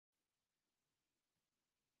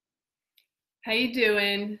How you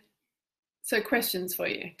doing? So questions for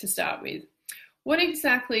you to start with. What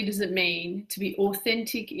exactly does it mean to be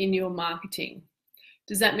authentic in your marketing?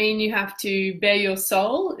 Does that mean you have to bare your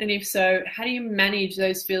soul? And if so, how do you manage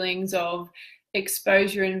those feelings of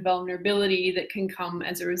exposure and vulnerability that can come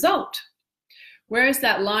as a result? Where is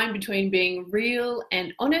that line between being real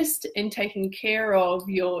and honest and taking care of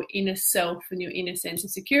your inner self and your inner sense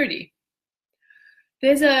of security?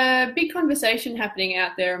 There's a big conversation happening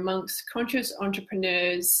out there amongst conscious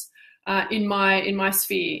entrepreneurs in my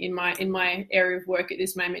sphere, in my area of work at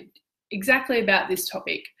this moment, exactly about this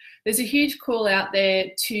topic. There's a huge call out there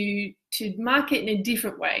to market in a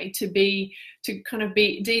different way, to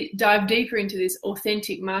dive deeper into this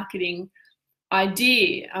authentic marketing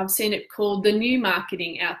idea. I've seen it called the new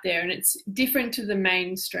marketing out there, and it's different to the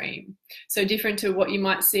mainstream. So different to what you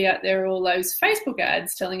might see out there, all those Facebook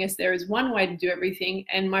ads telling us there is one way to do everything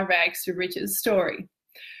and my rags to riches story.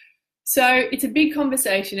 So it's a big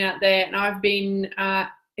conversation out there, and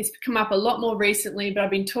it's come up a lot more recently, but I've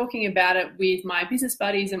been talking about it with my business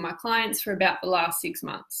buddies and my clients for about the last 6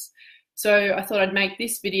 months. So I thought I'd make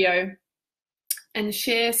this video and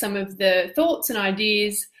share some of the thoughts and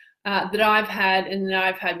ideas that I've had and that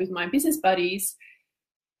I've had with my business buddies,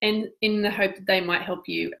 and in the hope that they might help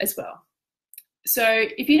you as well. So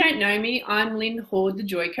if you don't know me, I'm Lynn Horde, the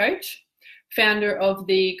Joy Coach, founder of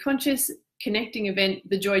the conscious connecting event,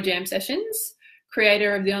 the Joy Jam Sessions,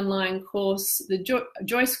 creator of the online course, the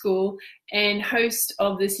Joy School, and host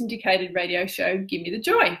of the syndicated radio show, Give Me the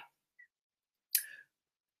Joy.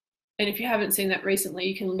 And if you haven't seen that recently,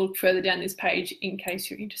 you can look further down this page in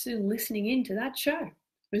case you're interested in listening into that show.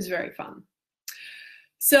 It was very fun.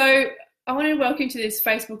 So I want to welcome you to this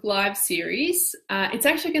Facebook Live series. It's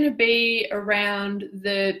actually going to be around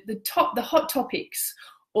the hot topics,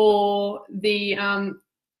 or the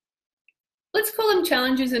let's call them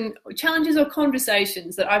challenges or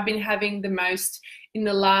conversations that I've been having the most in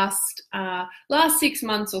the last 6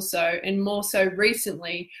 months or so, and more so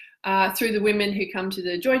recently through the women who come to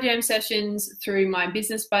the Joy Jam sessions, through my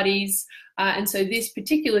business buddies. And so this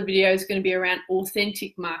particular video is going to be around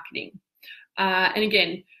authentic marketing. And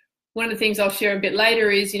again, one of the things I'll share a bit later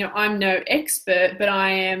is, I'm no expert, but I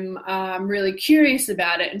am really curious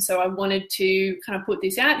about it. And so I wanted to kind of put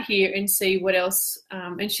this out here and see what else,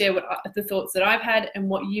 and share the thoughts that I've had and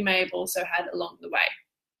what you may have also had along the way.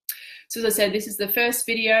 So as I said, this is the first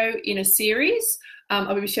video in a series.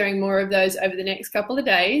 I'll be sharing more of those over the next couple of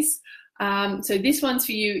days. So this one's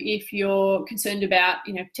for you if you're concerned about,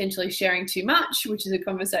 potentially sharing too much, which is a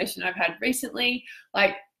conversation I've had recently.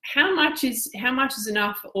 Like, how much is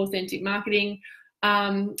enough for authentic marketing?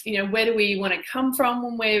 Where do we want to come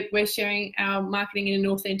from when we're sharing our marketing in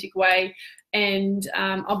an authentic way? And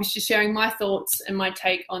I'll be just sharing my thoughts and my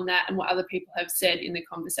take on that and what other people have said in the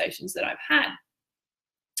conversations that I've had.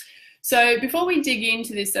 So before we dig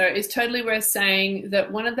into this, though, it's totally worth saying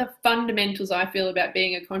that one of the fundamentals I feel about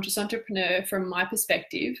being a conscious entrepreneur, from my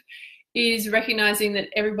perspective, is recognizing that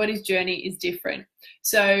everybody's journey is different.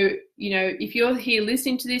 So, if you're here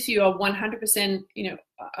listening to this, you are 100%,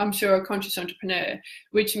 I'm sure, a conscious entrepreneur,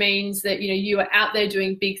 which means that, you are out there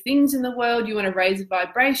doing big things in the world. You want to raise a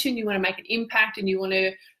vibration, you want to make an impact, and you want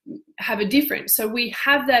to have a difference. So we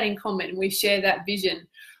have that in common, and we share that vision.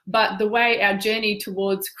 But the way our journey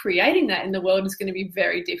towards creating that in the world is going to be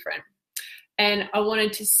very different. And I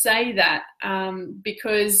wanted to say that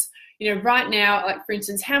because, right now, like, for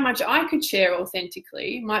instance, how much I could share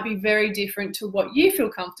authentically might be very different to what you feel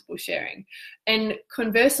comfortable sharing. And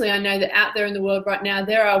conversely, I know that out there in the world right now,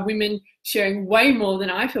 there are women sharing way more than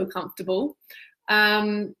I feel comfortable.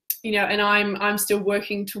 And I'm still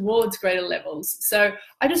working towards greater levels. So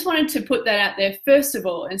I just wanted to put that out there first of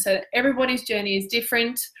all, and so that everybody's journey is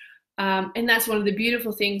different. And that's one of the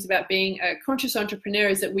beautiful things about being a conscious entrepreneur,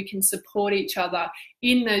 is that we can support each other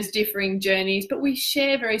in those differing journeys, but we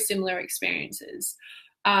share very similar experiences.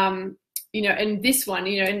 And this one,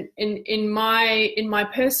 in my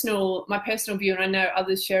personal view, and I know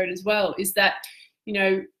others share it as well, is that,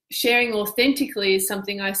 sharing authentically is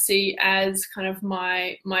something I see as kind of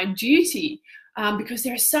my duty, because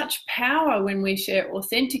there is such power when we share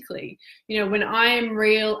authentically. When I am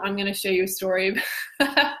real, I'm going to show you a story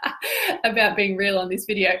about being real on this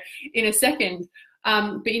video in a second.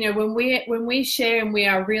 But when we share and we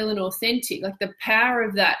are real and authentic, like, the power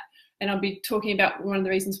of that, and I'll be talking about one of the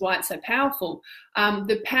reasons why it's so powerful.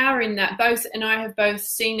 The power in that, and I have both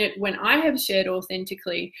seen it when I have shared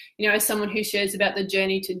authentically, as someone who shares about the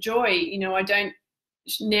journey to joy. I don't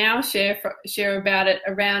now share about it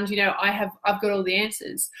around, I've got all the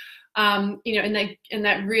answers, and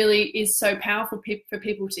that really is so powerful for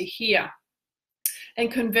people to hear.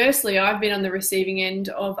 And conversely, I've been on the receiving end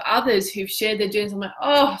of others who've shared their journeys. I'm like,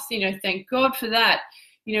 oh, thank God for that.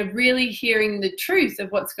 Really hearing the truth of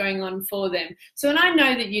what's going on for them. So, and I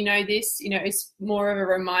know that this, it's more of a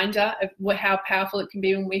reminder of how powerful it can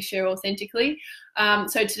be when we share authentically.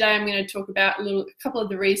 So today I'm going to talk about a couple of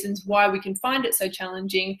the reasons why we can find it so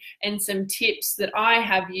challenging, and some tips that I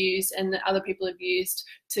have used and that other people have used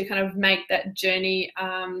to kind of make that journey,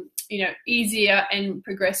 easier and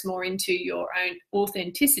progress more into your own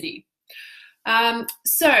authenticity.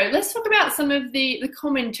 So let's talk about some of the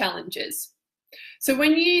common challenges. So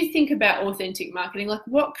when you think about authentic marketing, like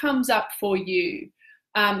what comes up for you?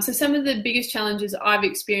 So some of the biggest challenges I've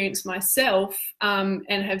experienced myself, and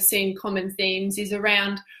have seen common themes, is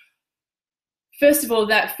around, first of all,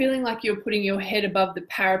 that feeling like you're putting your head above the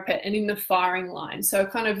parapet and in the firing line. So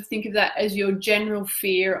kind of think of that as your general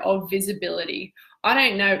fear of visibility. I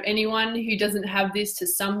don't know anyone who doesn't have this to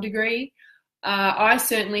some degree. I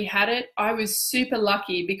certainly had it. I was super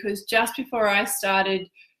lucky because just before I started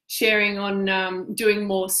sharing on doing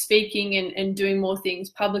more speaking and doing more things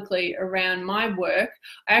publicly around my work,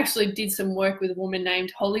 I actually did some work with a woman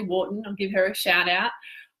named Holly Wharton. I'll give her a shout out.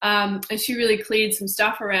 And she really cleared some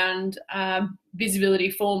stuff around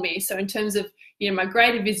visibility for me. So in terms of my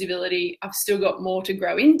greater visibility, I've still got more to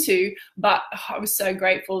grow into, but I was so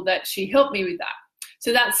grateful that she helped me with that.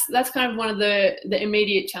 So that's kind of one of the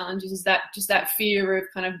immediate challenges, is that just that fear of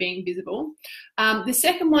kind of being visible. The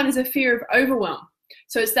second one is a fear of overwhelm.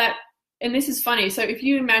 So it's that, and this is funny. So if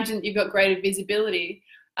you imagine that you've got greater visibility,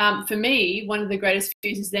 for me, one of the greatest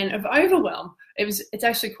fears is then of overwhelm. It's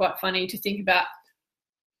actually quite funny to think about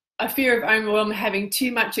a fear of overwhelm, having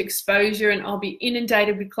too much exposure, and I'll be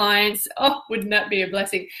inundated with clients. Oh, wouldn't that be a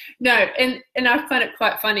blessing? No, and I find it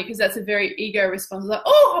quite funny because that's a very ego response. Like,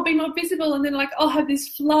 oh, I'll be more visible, and then I'll have this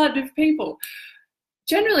flood of people.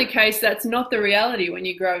 Generally case, that's not the reality when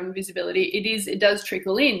you grow in visibility. It does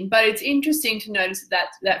trickle in, but it's interesting to notice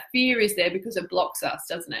that fear is there because it blocks us,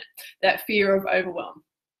 doesn't it? That fear of overwhelm.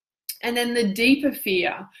 And then the deeper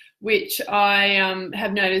fear, which I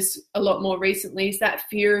have noticed a lot more recently, is that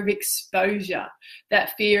fear of exposure,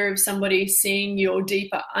 that fear of somebody seeing your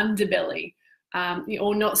deeper underbelly,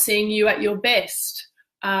 or not seeing you at your best,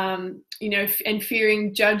 and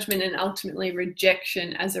fearing judgment and ultimately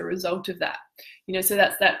rejection as a result of that. So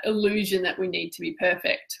that's that illusion that we need to be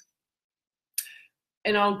perfect.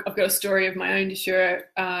 And I've got a story of my own to share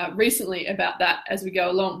recently about that as we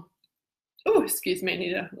go along. Oh, excuse me, I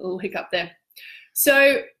need a little hiccup there.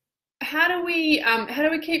 So how do we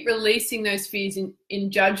keep releasing those fears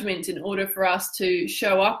in judgment in order for us to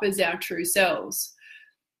show up as our true selves?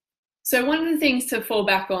 So one of the things to fall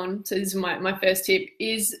back on, so this is my first tip,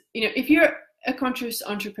 is, if you're a conscious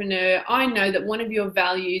entrepreneur, I know that one of your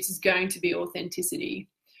values is going to be authenticity.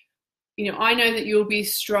 I know that you'll be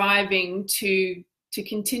striving to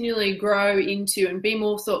continually grow into and be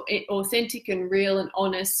more authentic and real and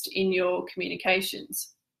honest in your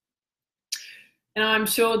communications. And I'm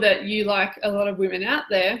sure that you, like a lot of women out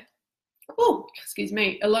there,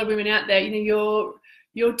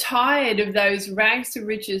 you're tired of those rags to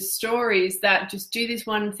riches stories that just do this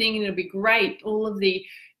one thing and it'll be great. All of the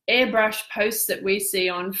airbrush posts that we see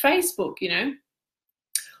on Facebook,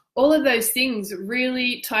 all of those things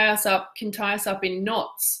really can tie us up in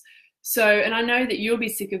knots. So, and I know that you'll be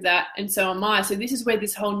sick of that, and so am I. So this is where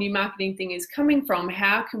this whole new marketing thing is coming from.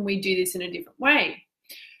 How can we do this in a different way?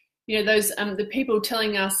 Those the people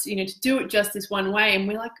telling us, to do it just this one way, and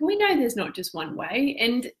we're like, we know there's not just one way,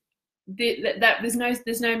 and that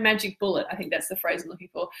there's no magic bullet. I think that's the phrase I'm looking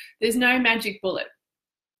for. There's no magic bullet.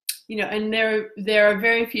 And there are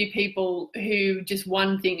very few people who just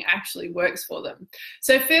one thing actually works for them.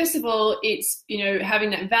 So first of all, it's, having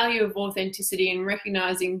that value of authenticity and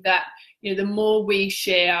recognizing that, the more we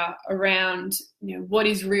share around, what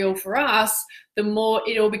is real for us, the more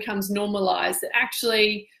it all becomes normalized, that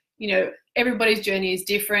actually, everybody's journey is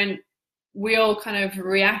different. We all kind of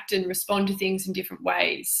react and respond to things in different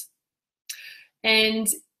ways. And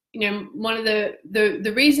one of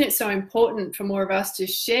the reason it's so important for more of us to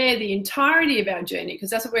share the entirety of our journey, because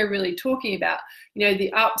that's what we're really talking about,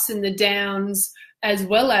 the ups and the downs as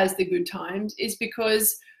well as the good times, is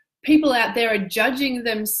because people out there are judging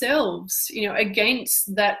themselves,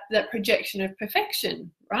 against that projection of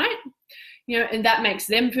perfection, right? And that makes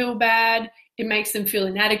them feel bad. It makes them feel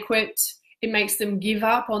inadequate. It makes them give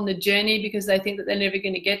up on the journey because they think that they're never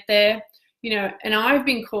going to get there, and I've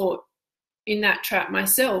been caught in that trap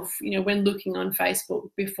myself, when looking on Facebook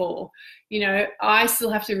before. I still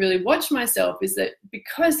have to really watch myself, is that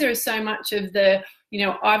because there is so much of the,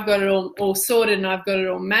 I've got it all sorted and I've got it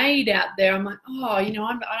all made out there. I'm like, I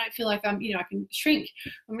don't feel like I can shrink.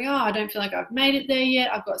 I'm like, I don't feel like I've made it there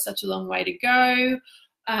yet. I've got such a long way to go.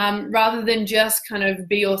 Rather than just kind of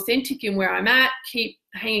be authentic in where I'm at, keep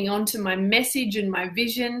hanging on to my message and my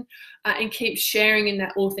vision, and keep sharing in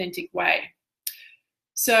that authentic way.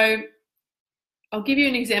 So I'll give you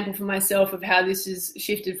an example for myself of how this has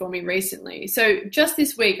shifted for me recently. So just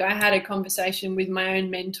this week, I had a conversation with my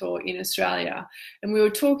own mentor in Australia, and we were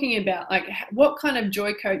talking about like, what kind of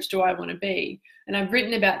joy coach do I want to be? And I've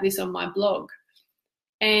written about this on my blog.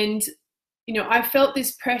 And I felt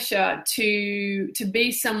this pressure to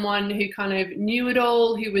be someone who kind of knew it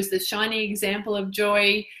all, who was the shiny example of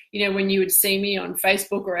joy. When you would see me on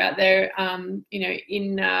Facebook or out there,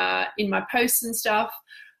 in my posts and stuff,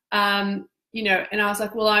 and I was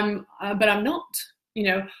like, well, but I'm not.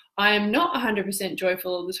 I am not 100%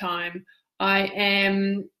 joyful all the time. I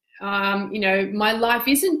am. My life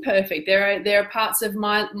isn't perfect. There are parts of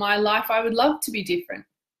my life I would love to be different.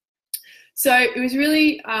 So it was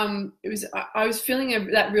really, I was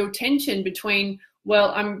feeling that real tension between,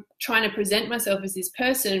 well, I'm trying to present myself as this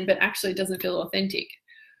person, but actually it doesn't feel authentic.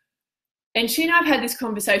 And she and I have had this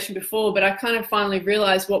conversation before, but I kind of finally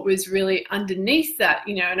realized what was really underneath that,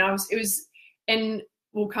 and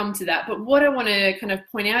we'll come to that. But what I want to kind of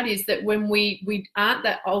point out is that when we aren't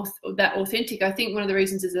that authentic, I think one of the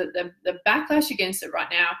reasons is that the backlash against it right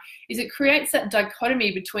now is it creates that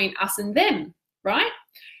dichotomy between us and them, right?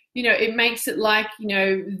 It makes it like,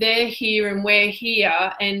 they're here and we're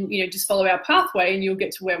here, and, just follow our pathway and you'll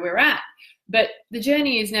get to where we're at. But the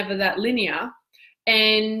journey is never that linear.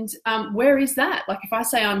 And where is that? Like, if I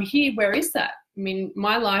say I'm here, where is that? I mean,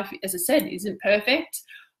 my life, as I said, isn't perfect.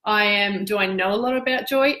 Do I know a lot about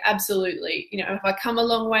joy? Absolutely. If I come a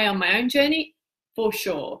long way on my own journey, for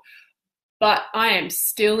sure. But I'm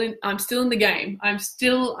still in the game. I'm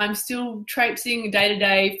still traipsing day to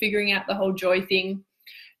day, figuring out the whole joy thing.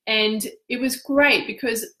 And it was great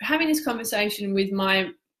because having this conversation with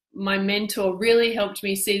my mentor really helped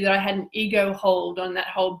me see that I had an ego hold on that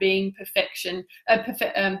whole being perfection,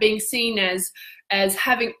 being seen as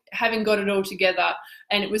having got it all together.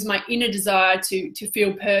 And it was my inner desire to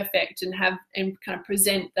feel perfect and kind of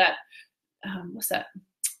present that, what's that?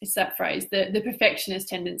 It's that phrase, the perfectionist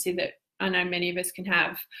tendency that I know many of us can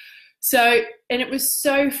have. So, and it was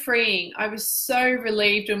so freeing. I was so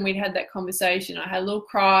relieved when we'd had that conversation. I had a little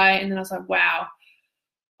cry, and then I was like, wow,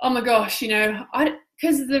 oh my gosh,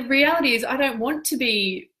 because the reality is I don't want to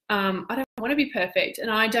be perfect, and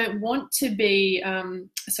I don't want to be,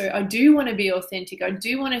 I do want to be authentic. I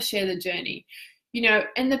do want to share the journey,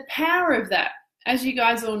 and the power of that, as you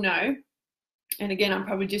guys all know, and again, I'm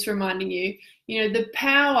probably just reminding you, the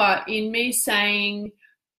power in me saying,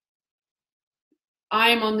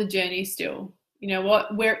 I am on the journey still. You know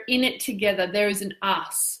what? We're in it together. There is an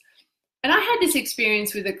us. And I had this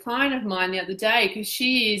experience with a client of mine the other day, because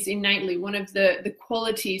she is innately, one of the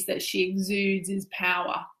qualities that she exudes is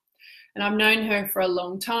power. And I've known her for a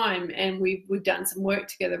long time, and we've done some work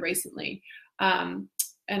together recently. And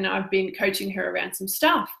I've been coaching her around some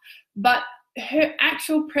stuff. But her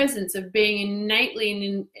actual presence of being innately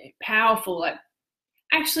and powerful, like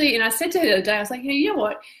actually, and I said to her the other day, I was like, you know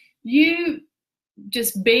what? You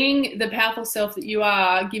just being the powerful self that you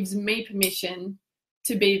are gives me permission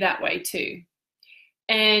to be that way too.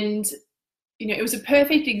 And, it was a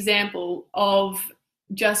perfect example of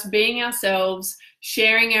just being ourselves,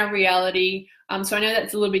 sharing our reality. So I know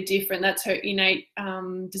that's a little bit different. That's her innate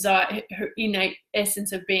desire, her innate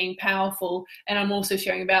essence of being powerful. And I'm also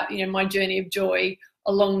sharing about, my journey of joy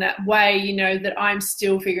along that way, that I'm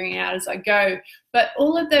still figuring out as I go. But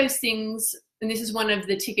all of those things, and this is one of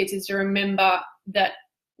the tickets, is to remember that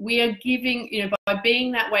we are giving, by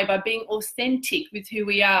being that way, by being authentic with who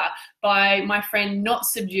we are, by my friend not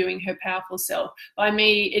subduing her powerful self, by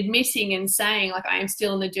me admitting and saying, like, I am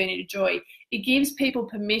still on the journey to joy, it gives people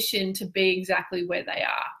permission to be exactly where they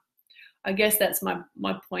are. I guess that's my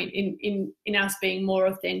point in us being more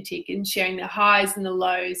authentic and sharing the highs and the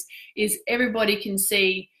lows, is everybody can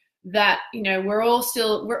see that, we're all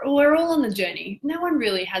on the journey. No one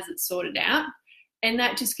really has it sorted out. And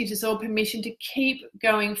that just gives us all permission to keep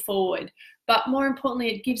going forward. But more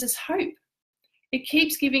importantly, it gives us hope. It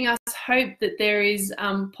keeps giving us hope that there is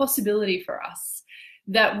possibility for us,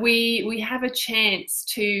 that we have a chance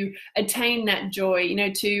to attain that joy,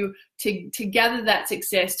 to gather that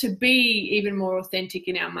success, to be even more authentic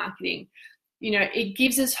in our marketing. It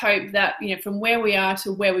gives us hope that, from where we are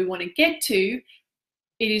to where we want to get to,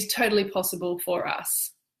 it is totally possible for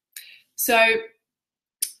us. So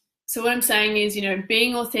what I'm saying is,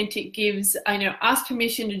 being authentic gives, us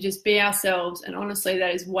permission to just be ourselves. And honestly,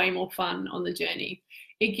 that is way more fun on the journey.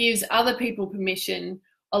 It gives other people permission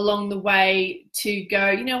along the way to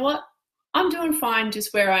go, you know what, I'm doing fine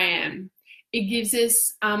just where I am. It gives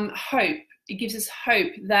us hope. It gives us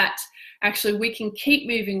hope that actually we can keep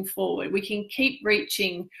moving forward. We can keep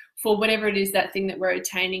reaching for whatever it is that thing that we're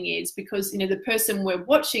attaining is, because, the person we're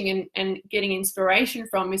watching and getting inspiration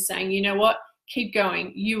from is saying, you know what, keep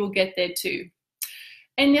going, you will get there too.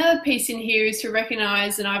 And the other piece in here is to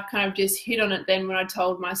recognize, and I've kind of just hit on it then when I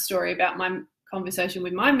told my story about my conversation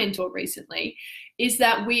with my mentor recently, is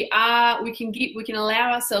that we can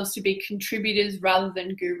allow ourselves to be contributors rather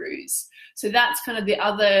than gurus. So that's kind of the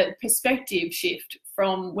other perspective shift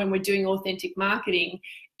from when we're doing authentic marketing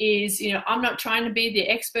is, I'm not trying to be the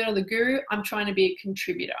expert or the guru, I'm trying to be a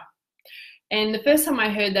contributor. And the first time I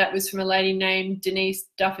heard that was from a lady named Denise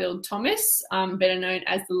Duffield Thomas, better known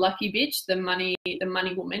as the Lucky Bitch, the money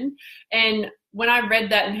woman. And when I read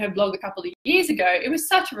that in her blog a couple of years ago, it was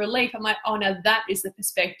such a relief. I'm like, oh, now that is the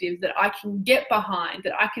perspective that I can get behind,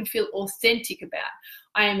 that I can feel authentic about.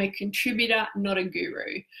 I am a contributor, not a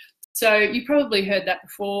guru. So you probably heard that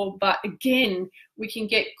before, but again, we can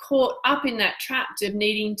get caught up in that trap of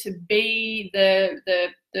needing to be the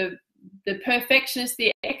perfectionist,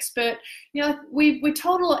 the expert. We're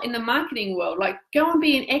told a lot in the marketing world, like, go and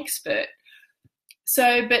be an expert.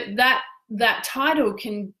 So, but that title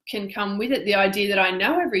can come with it, the idea that I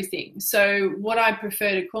know everything. So what I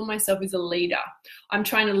prefer to call myself is a leader. I'm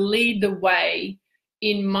trying to lead the way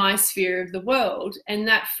in my sphere of the world. And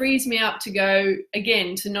that frees me up to go,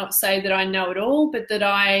 again, to not say that I know it all, but that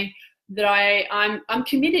I'm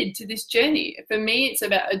committed to this journey. For me, it's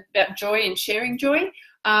about joy and sharing joy.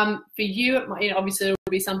 For you, obviously it'll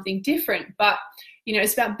be something different, but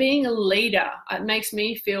it's about being a leader. It makes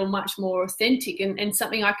me feel much more authentic and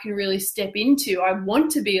something I can really step into. I want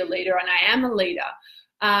to be a leader, and I am a leader.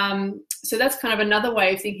 So that's kind of another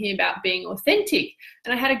way of thinking about being authentic.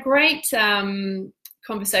 And I had a great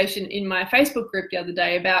conversation in my Facebook group the other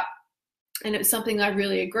day about, and it's something I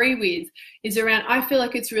really agree with, is around, I feel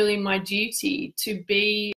like it's really my duty to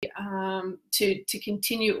be, to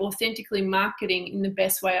continue authentically marketing in the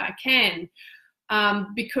best way I can.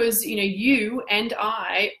 Because, you and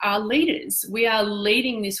I are leaders. We are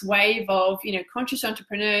leading this wave of, conscious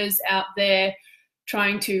entrepreneurs out there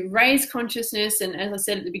trying to raise consciousness and, as I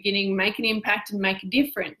said at the beginning, make an impact and make a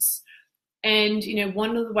difference. And,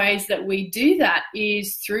 one of the ways that we do that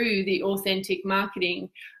is through the authentic marketing.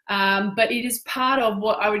 But it is part of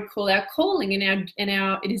what I would call our calling, and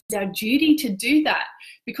it is our duty to do that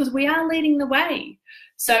because we are leading the way.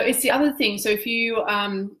 So it's the other thing. So if you,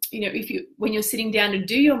 when you're sitting down to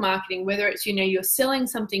do your marketing, whether it's, you're selling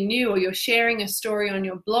something new or you're sharing a story on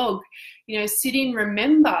your blog, sit in,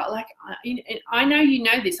 remember, like, I know you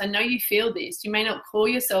know this, I know you feel this. You may not call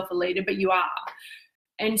yourself a leader, but you are.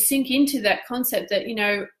 And sink into that concept that,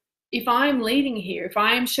 if I'm leading here, if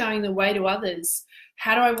I am showing the way to others,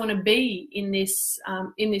 how do I want to be in this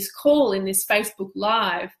call, in this Facebook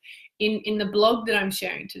Live, in the blog that I'm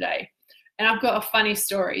sharing today? And I've got a funny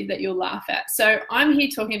story that you'll laugh at. So I'm here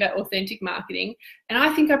talking about authentic marketing, and I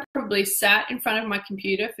think I probably sat in front of my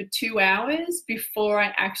computer for 2 hours before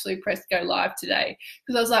I actually pressed go live today,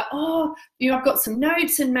 because I was like, I've got some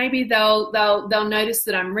notes, and maybe they'll notice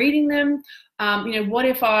that I'm reading them. What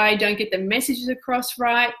if I don't get the messages across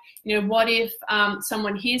right? What if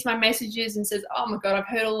someone hears my messages and says, oh my God, I've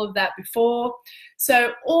heard all of that before.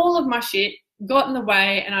 So all of my shit got in the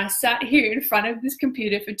way, and I sat here in front of this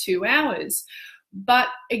computer for 2 hours. But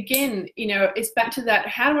again, it's back to that,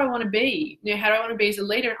 how do I want to be? How do I want to be as a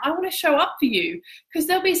leader? And I want to show up for you, because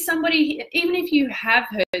there'll be somebody, even if you have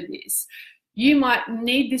heard this, you might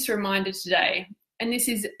need this reminder today. And this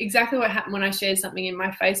is exactly what happened when I shared something in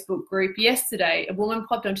my Facebook group yesterday. A woman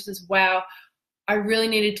popped on, she says, wow, I really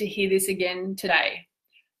needed to hear this again today.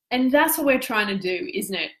 And that's what we're trying to do,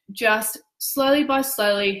 isn't it? Just slowly by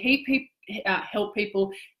slowly, help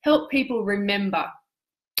people remember,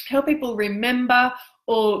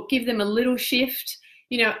 or give them a little shift,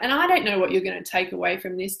 and I don't know what you're going to take away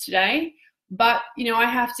from this today, but, I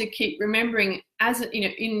have to keep remembering, as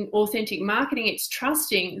in authentic marketing, it's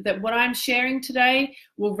trusting that what I'm sharing today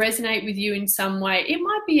will resonate with you in some way. It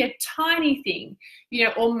might be a tiny thing,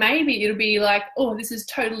 or maybe it'll be like, oh, this is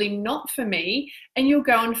totally not for me, and you'll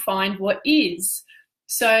go and find what is.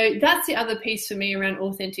 So that's the other piece for me around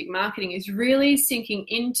authentic marketing, is really sinking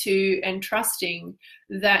into and trusting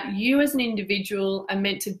that you as an individual are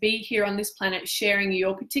meant to be here on this planet sharing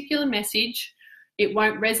your particular message. It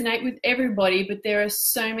won't resonate with everybody, but there are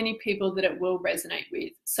so many people that it will resonate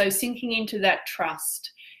with. So sinking into that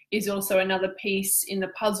trust is also another piece in the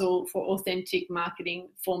puzzle for authentic marketing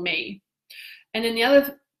for me. And then the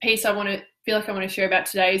other piece I want to share about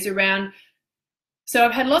today is around, so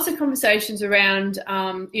I've had lots of conversations around,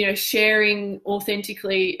 sharing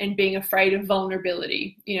authentically and being afraid of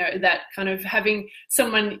vulnerability. That kind of having,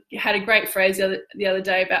 someone had a great phrase the other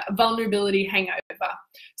day about a vulnerability hangover.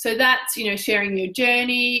 So that's, sharing your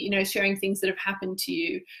journey, sharing things that have happened to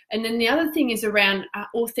you. And then the other thing is around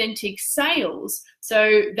authentic sales.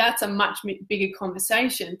 So that's a much bigger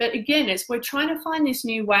conversation. But again, we're trying to find this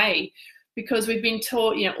new way, because we've been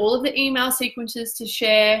taught, all of the email sequences to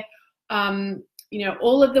share,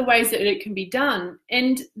 all of the ways that it can be done.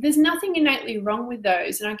 And there's nothing innately wrong with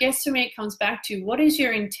those. And I guess for me, it comes back to, what is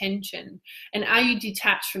your intention? And are you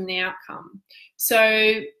detached from the outcome?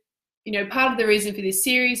 So, part of the reason for this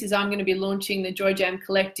series is I'm going to be launching the Joy Jam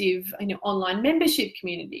Collective, online membership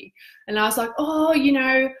community. And I was like, and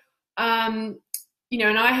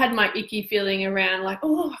I had my icky feeling around like,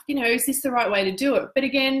 is this the right way to do it? But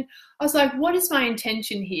again, I was like, what is my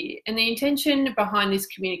intention here? And the intention behind this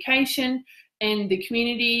communication and the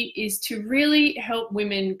community is to really help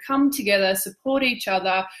women come together, support each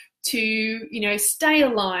other, to, stay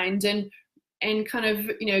aligned and kind of,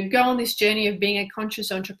 go on this journey of being a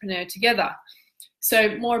conscious entrepreneur together.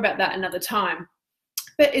 So more about that another time.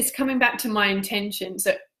 But it's coming back to my intention.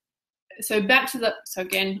 So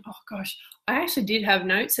again, I actually did have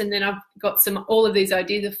notes, and then I've got all of these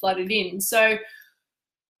ideas have flooded in. So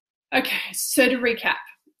to recap,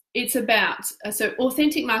 it's about,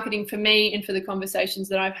 authentic marketing for me and for the conversations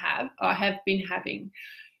that I have been having.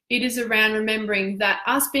 It is around remembering that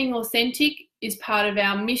us being authentic is part of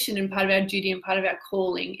our mission and part of our duty and part of our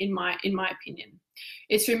calling, in my opinion.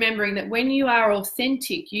 It's remembering that when you are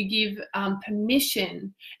authentic, you give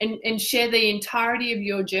permission and share the entirety of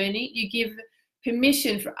your journey. You give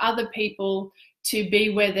permission for other people to be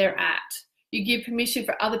where they're at. You give permission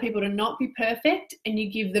for other people to not be perfect, and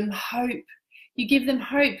you give them hope. You give them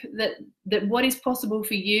hope that what is possible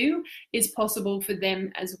for you is possible for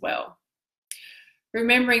them as well.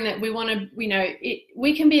 Remembering that we want to,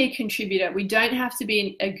 we can be a contributor. We don't have to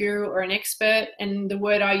be a guru or an expert. And the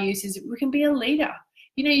word I use is we can be a leader.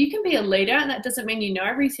 You can be a leader, and that doesn't mean you know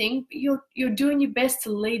everything, but you're doing your best to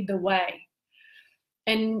lead the way.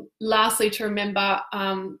 And lastly, to remember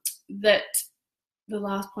that the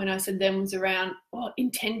last point I said then was around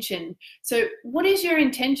intention. So what is your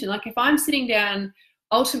intention? Like, if I'm sitting down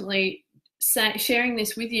ultimately sharing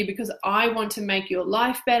this with you because I want to make your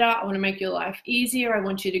life better, I want to make your life easier, I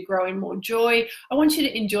want you to grow in more joy, I want you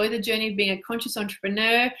to enjoy the journey of being a conscious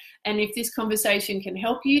entrepreneur, and if this conversation can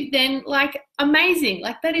help you, then amazing,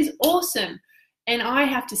 that is awesome. And I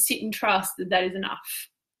have to sit and trust that is enough.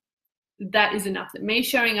 That is enough. That me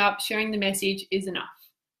showing up, sharing the message is enough.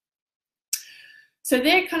 So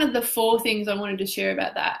they're kind of the 4 things I wanted to share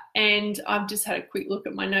about that. And I've just had a quick look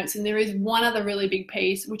at my notes, and there is one other really big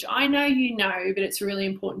piece, which I know you know, but it's really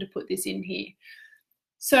important to put this in here.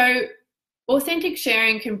 So authentic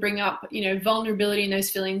sharing can bring up, vulnerability and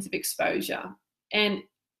those feelings of exposure. And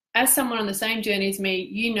as someone on the same journey as me,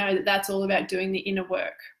 you know that that's all about doing the inner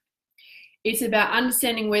work. It's about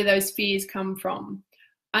understanding where those fears come from,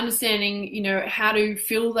 understanding, how to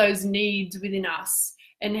fill those needs within us,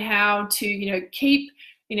 and how to, keep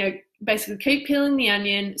peeling the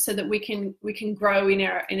onion so that we can grow in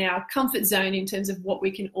our comfort zone in terms of what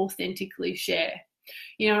we can authentically share.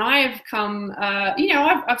 And I have come,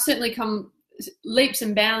 I've certainly come leaps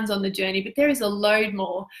and bounds on the journey, but there is a load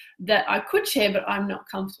more that I could share, but I'm not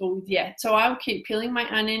comfortable with yet. So I'll keep peeling my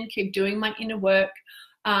onion, keep doing my inner work,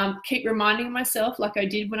 keep reminding myself, like I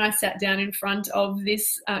did when I sat down in front of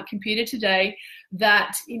this computer today,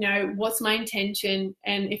 that, what's my intention,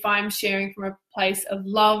 and if I'm sharing from a place of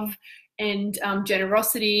love and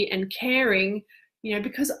generosity and caring,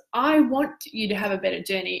 because I want you to have a better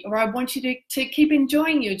journey, or I want you to keep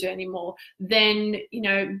enjoying your journey more, then,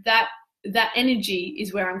 that energy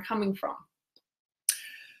is where I'm coming from.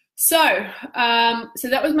 So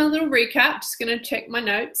that was my little recap. Just going to check my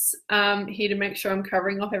notes here to make sure I'm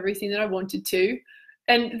covering off everything that I wanted to.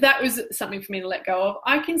 And that was something for me to let go of.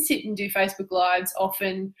 I can sit and do Facebook Lives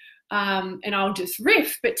often, and I'll just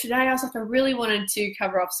riff. But today I was like, I really wanted to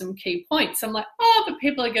cover off some key points. I'm like, but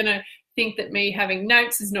people are going to think that me having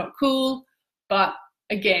notes is not cool. But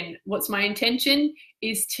again, what's my intention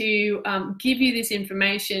is to give you this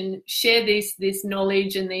information, share this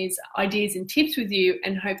knowledge and these ideas and tips with you,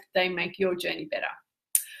 and hope that they make your journey better.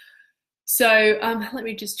 So let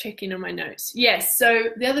me just check in on my notes. Yes, so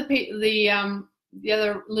the other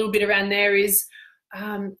little bit around there is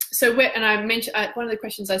and I mentioned one of the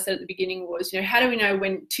questions I said at the beginning was, how do we know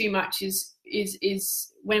when too much is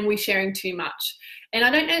when we're sharing too much? And I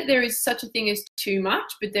don't know that there is such a thing as too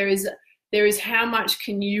much, but there is how much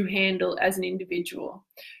can you handle as an individual.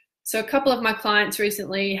 So a couple of my clients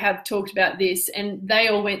recently have talked about this, and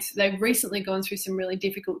they've recently gone through some really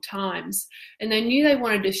difficult times, and they knew they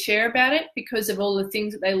wanted to share about it because of all the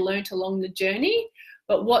things that they learnt along the journey.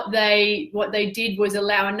 But what they did was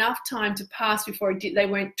allow enough time to pass before they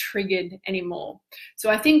weren't triggered anymore. So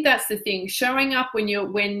I think that's the thing. Showing up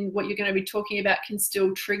when what you're going to be talking about can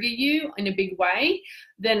still trigger you in a big way,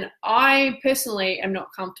 then I personally am not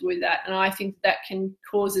comfortable with that. And I think that can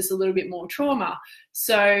cause us a little bit more trauma.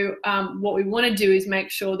 So what we want to do is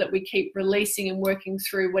make sure that we keep releasing and working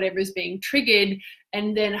through whatever is being triggered,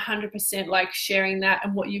 and then 100% like sharing that,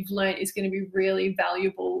 and what you've learned is going to be really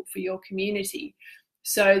valuable for your community.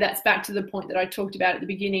 So that's back to the point that I talked about at the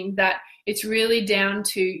beginning, that it's really down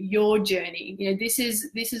to your journey. This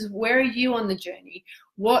is where are you on the journey?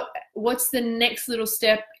 What's the next little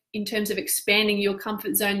step in terms of expanding your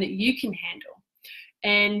comfort zone that you can handle?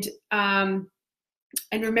 And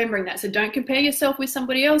remembering that. So don't compare yourself with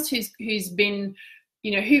somebody else who's been,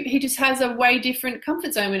 who just has a way different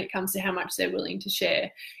comfort zone when it comes to how much they're willing to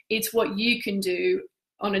share. It's what you can do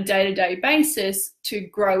on a day-to-day basis to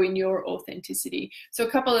grow in your authenticity. So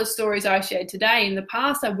a couple of stories I shared today, in the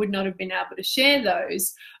past I would not have been able to share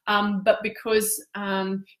those, but because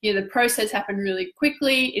the process happened really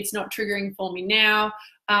quickly, it's not triggering for me now,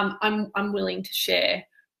 I'm willing to share.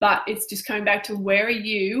 But it's just coming back to where are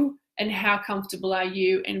you and how comfortable are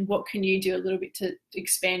you, and what can you do a little bit to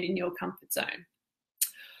expand in your comfort zone.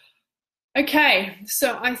 Okay,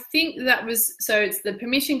 so I think it's the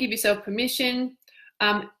permission, give yourself permission.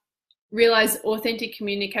 Realize authentic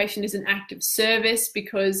communication is an act of service,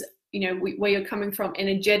 because where you're coming from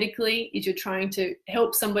energetically is you're trying to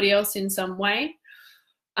help somebody else in some way.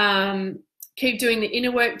 Keep doing the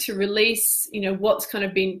inner work to release what's kind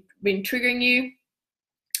of been triggering you.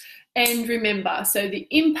 And remember, so the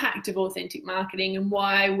impact of authentic marketing and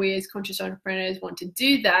why we as conscious entrepreneurs want to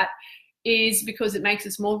do that is because it makes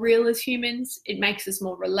us more real as humans. It makes us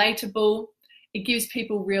more relatable. It gives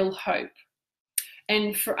people real hope.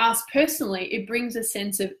 And for us personally, it brings a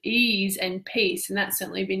sense of ease and peace. And that's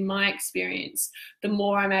certainly been my experience. The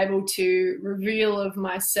more I'm able to reveal of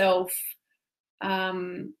myself,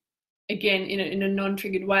 again, in a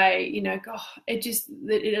non-triggered way,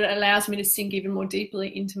 it allows me to sink even more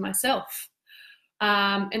deeply into myself.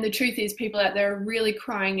 And the truth is, people out there are really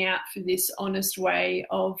crying out for this honest way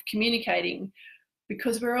of communicating,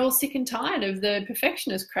 because we're all sick and tired of the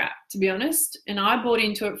perfectionist crap, to be honest. And I bought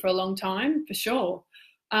into it for a long time, for sure.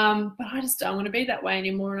 But I just don't want to be that way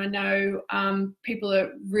anymore. And I know people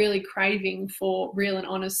are really craving for real and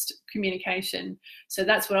honest communication. So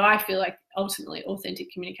that's what I feel like ultimately authentic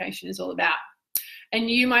communication is all about. And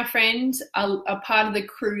you, my friend, are part of the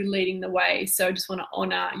crew leading the way. So I just want to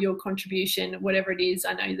honour your contribution, whatever it is.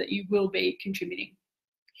 I know that you will be contributing.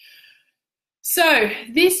 So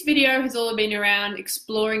this video has all been around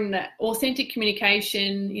exploring that authentic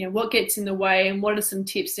communication, what gets in the way, and what are some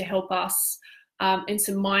tips to help us, and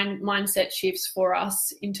some mindset shifts for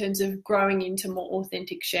us in terms of growing into more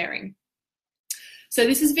authentic sharing. So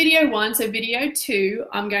this is video 1. So video 2,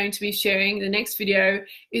 I'm going to be sharing. The next video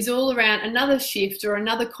is all around another shift or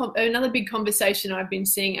another big conversation I've been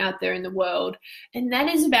seeing out there in the world, and that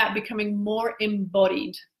is about becoming more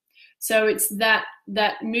embodied. So it's that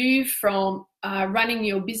move from running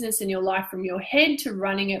your business and your life from your head to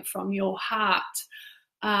running it from your heart.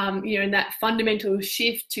 And that fundamental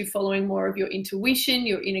shift to following more of your intuition,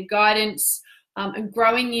 your inner guidance, and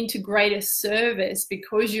growing into greater service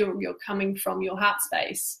because you're coming from your heart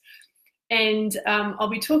space. And I'll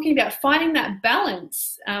be talking about finding that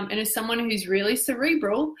balance. And as someone who's really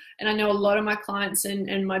cerebral, and I know a lot of my clients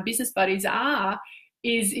and my business buddies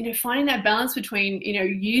is finding that balance between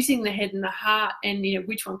using the head and the heart, and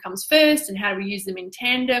which one comes first and how do we use them in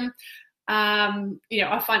tandem.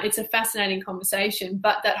 I find it's a fascinating conversation,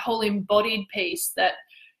 but that whole embodied piece, that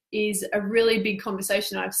is a really big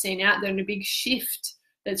conversation I've seen out there, and a big shift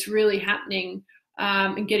that's really happening,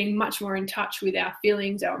 and getting much more in touch with our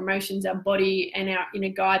feelings, our emotions, our body, and our inner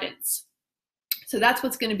guidance. So that's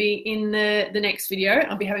what's going to be in the next video.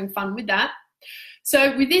 I'll be having fun with that.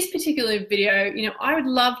 So with this particular video, I would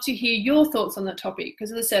love to hear your thoughts on the topic,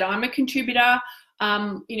 because as I said, I'm a contributor.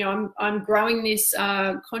 I'm growing this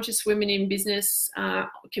Conscious Women in Business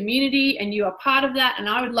community, and you are part of that. And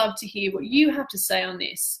I would love to hear what you have to say on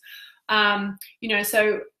this.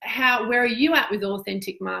 So where are you at with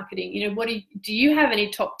authentic marketing? Do you have any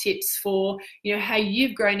top tips for, how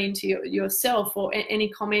you've grown into yourself, or any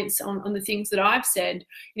comments on the things that I've said?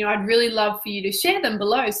 I'd really love for you to share them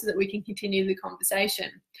below so that we can continue the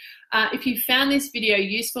conversation. If you found this video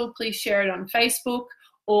useful, please share it on Facebook,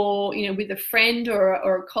 or with a friend or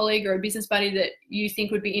a colleague or a business buddy that you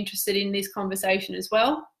think would be interested in this conversation as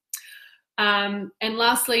well. And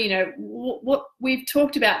lastly, what we've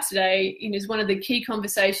talked about today is one of the key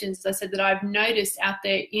conversations, as I said, that I've noticed out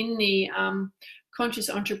there in the conscious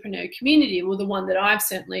entrepreneur community, or the one that I've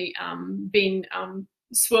certainly been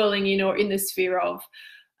swirling in, or in the sphere of.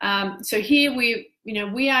 So here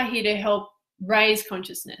we are here to help raise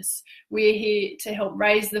consciousness. We're here to help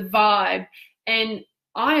raise the vibe. And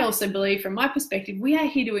I also believe, from my perspective, we are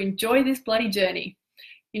here to enjoy this bloody journey.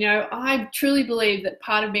 I truly believe that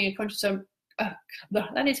part of being a conscious,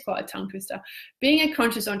 that is quite a tongue twister. Being a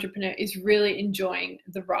conscious entrepreneur is really enjoying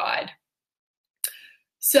the ride.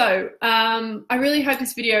 So I really hope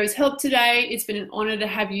this video has helped today. It's been an honor to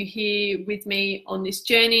have you here with me on this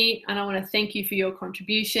journey, and I want to thank you for your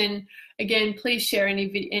contribution. Again, please share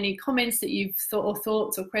any comments that you've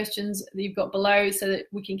thoughts or questions that you've got below, so that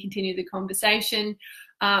we can continue the conversation,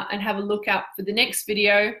 and have a look out for the next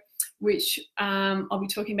video, which I'll be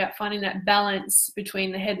talking about finding that balance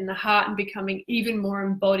between the head and the heart, and becoming even more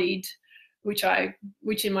embodied, which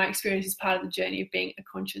in my experience is part of the journey of being a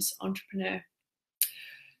conscious entrepreneur.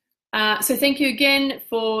 So thank you again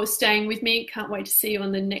for staying with me. Can't wait to see you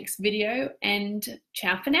on the next video, and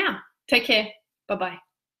ciao for now. Take care. Bye-bye.